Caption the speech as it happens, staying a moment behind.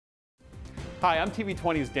Hi, I'm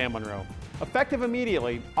TV20's Dan Monroe. Effective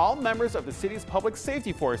immediately, all members of the city's public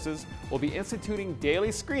safety forces will be instituting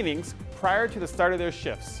daily screenings prior to the start of their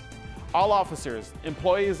shifts. All officers,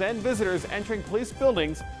 employees, and visitors entering police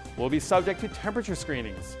buildings will be subject to temperature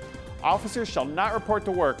screenings. Officers shall not report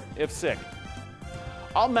to work if sick.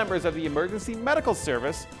 All members of the emergency medical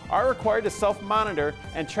service are required to self-monitor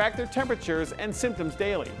and track their temperatures and symptoms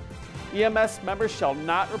daily. EMS members shall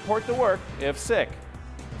not report to work if sick.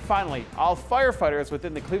 Finally, all firefighters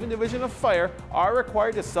within the Cleveland Division of Fire are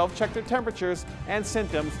required to self-check their temperatures and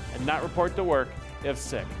symptoms and not report to work if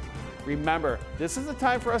sick. Remember, this is the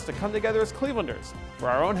time for us to come together as Clevelanders for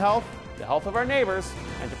our own health, the health of our neighbors,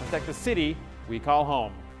 and to protect the city we call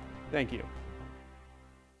home. Thank you.